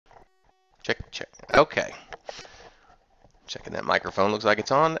Check, check. Okay. Checking that microphone. Looks like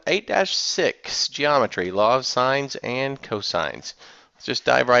it's on. 8-6, Geometry, Law of Sines and Cosines. Let's just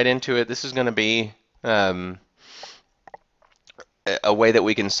dive right into it. This is going to be a way that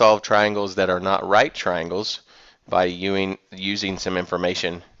we can solve triangles that are not right triangles by using some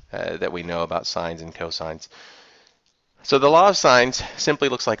information that we know about sines and cosines. So the law of sines simply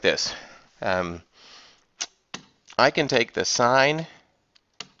looks like this. I can take the sine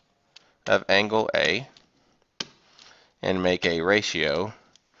of angle A and make a ratio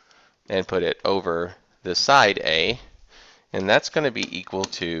and put it over the side A, and that's going to be equal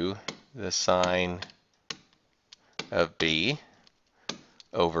to the sine of B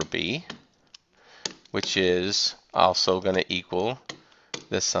over B, which is also going to equal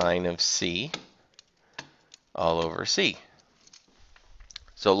the sine of C all over C.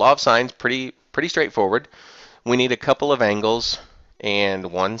 So law of sines, pretty straightforward. We need a couple of angles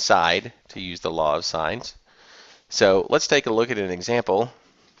and one side to use the law of sines. So let's take a look at an example.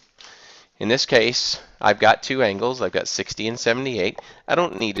 In this case, I've got two angles. I've got 60 and 78. I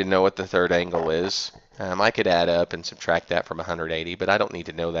don't need to know what the third angle is. I could add up and subtract that from 180, but I don't need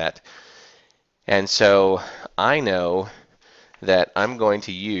to know that. And so I know that I'm going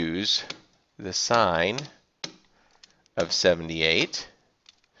to use the sine of 78.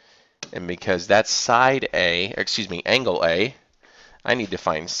 And because that's side A, angle A, I need to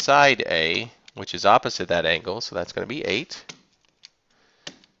find side A, which is opposite that angle, so that's going to be 8.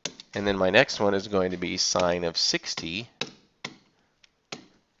 And then my next one is going to be sine of 60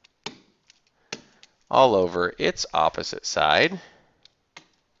 all over its opposite side,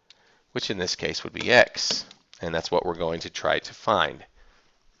 which in this case would be x. And that's what we're going to try to find.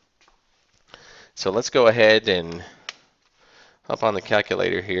 So let's go ahead and hop on the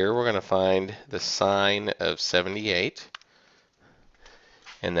calculator here. We're going to find the sine of 78,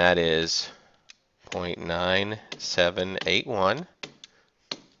 and that is 0.9781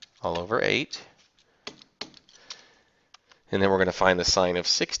 all over 8. And then we're going to find the sine of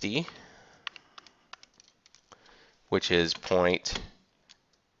 60, which is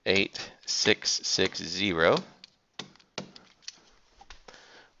 0.8660.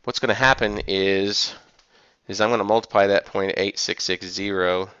 What's going to happen is I'm going to multiply that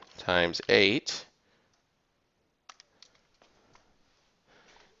 0.8660 times 8,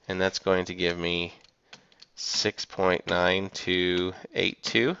 and that's going to give me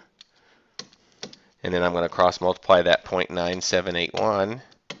 6.9282. And then I'm going to cross multiply that 0.9781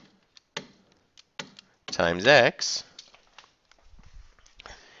 times x.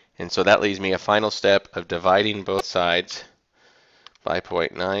 And so that leaves me a final step of dividing both sides by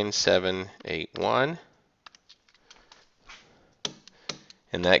 0.9781.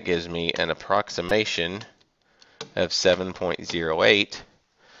 And that gives me an approximation of 7.08.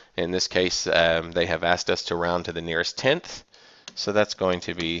 In this case, they have asked us to round to the nearest tenth, so that's going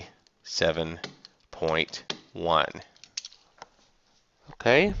to be 7.1.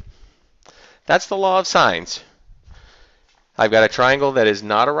 Okay, that's the law of sines. I've got a triangle that is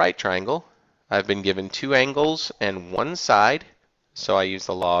not a right triangle. I've been given two angles and one side, so I use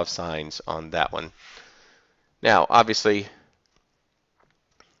the law of sines on that one. Now, obviously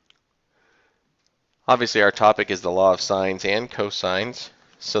our topic is the law of sines and cosines,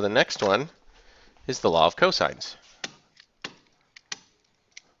 so the next one is the law of cosines.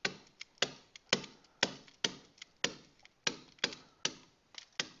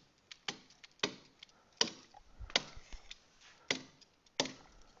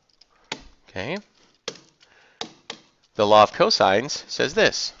 Okay. The law of cosines says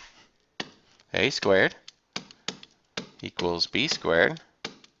this: a squared equals b squared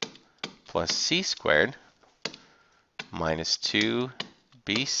plus c squared minus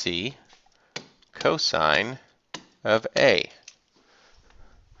 2bc cosine of a.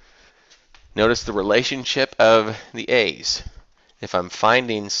 Notice the relationship of the a's. If I'm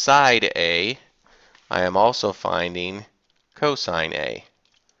finding side A, I am also finding cosine A.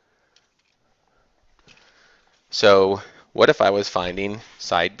 So what if I was finding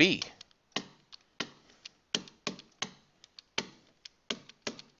side B?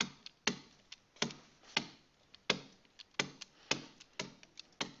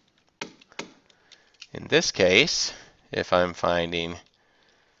 In this case, if I'm finding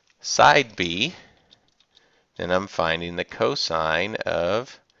side B, then I'm finding the cosine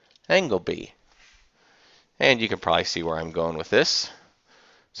of angle B. And you can probably see where I'm going with this.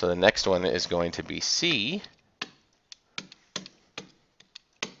 So the next one is going to be C.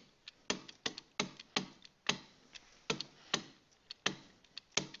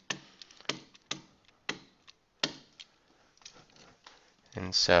 And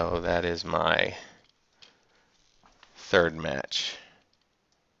And so that is my third match.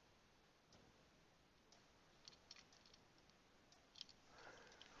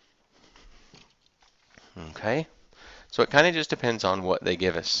 Okay, so it kind of just depends on what they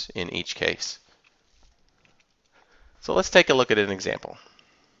give us in each case. So let's take a look at an example.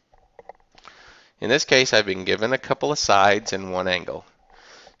 In this case, I've been given a couple of sides and one angle.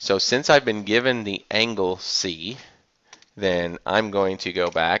 So since I've been given the angle C, then I'm going to go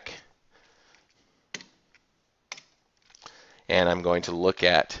back and I'm going to look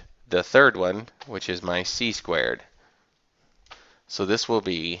at the third one, which is my C squared. So this will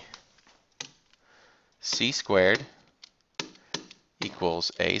be C squared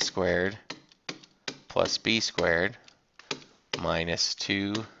equals A squared plus B squared minus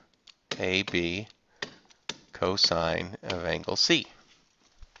 2AB cosine of angle C.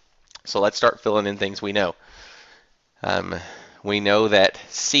 So let's start filling in things we know. We know that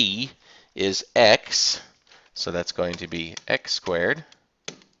C is X, so that's going to be X squared.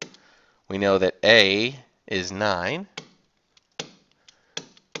 We know that A is 9.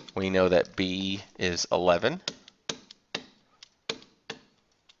 We know that B is 11.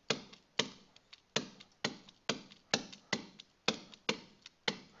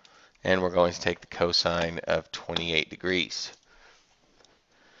 And we're going to take the cosine of 28 degrees.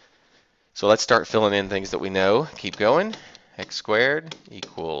 So let's start filling in things that we know. Keep going. X squared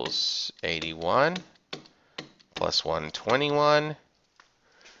equals 81 plus 121.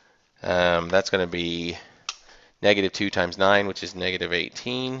 That's going to be negative 2 times 9, which is negative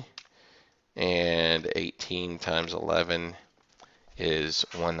 18. And 18 times 11 is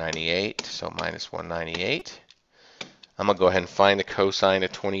 198, so minus 198. I'm going to go ahead and find the cosine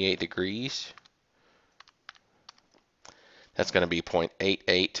of 28 degrees. That's going to be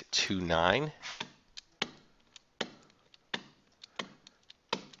 0.8829.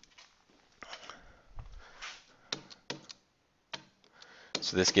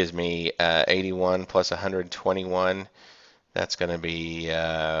 So this gives me 81 plus 121. That's going to be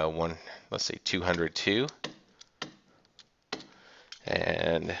 202.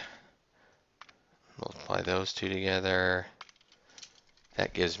 And multiply those two together.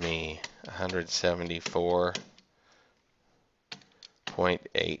 That gives me 174.823.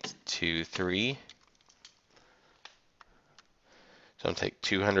 So I'm going to take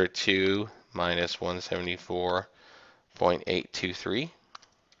 202 minus 174.823.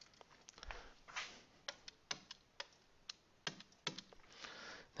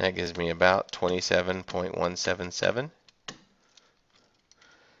 That gives me about 27.177.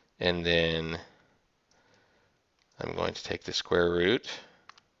 And then I'm going to take the square root.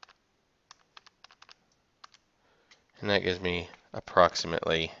 And that gives me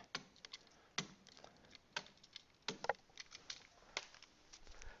approximately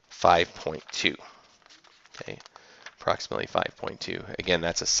 5.2. Okay, approximately 5.2. Again,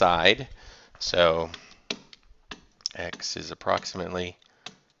 that's a side, so x is approximately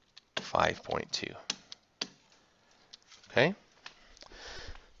 5.2. Okay,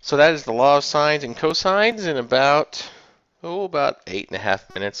 so that is the law of sines and cosines in about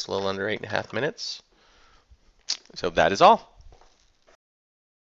 8.5 minutes, a little under 8.5 minutes. So that is all.